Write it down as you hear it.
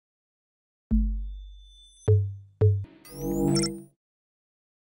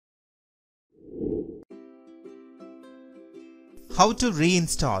How to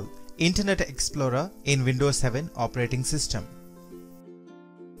reinstall Internet Explorer in Windows 7 operating system.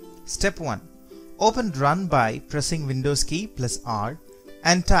 Step 1. Open Run by pressing Windows key plus R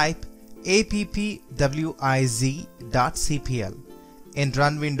and type appwiz.cpl in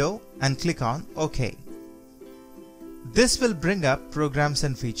Run window and click on OK. This will bring up Programs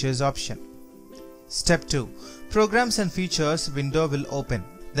and Features option. Step 2. Programs and Features window will open.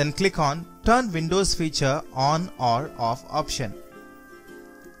 Then click on Turn Windows Feature on or off option.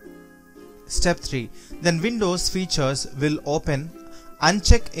 Step 3. Then Windows Features will open.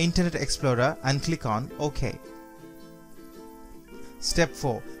 Uncheck Internet Explorer and click on OK. Step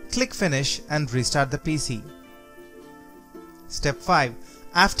 4. Click Finish and restart the PC. Step 5.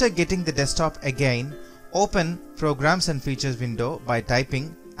 After getting the desktop again, open Programs and Features window by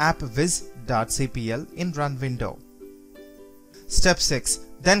typing appwiz.cpl in Run window. Step 6.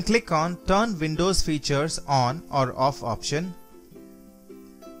 Then click on Turn Windows Features on or off option.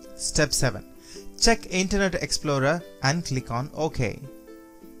 Step 7. Check Internet Explorer and click on OK.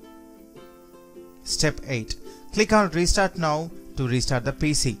 Step 8. Click on Restart Now to restart the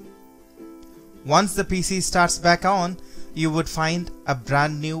PC. Once the PC starts back on, you would find a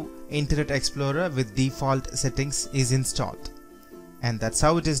brand new Internet Explorer with default settings is installed. And that's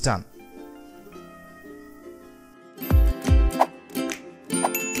how it is done.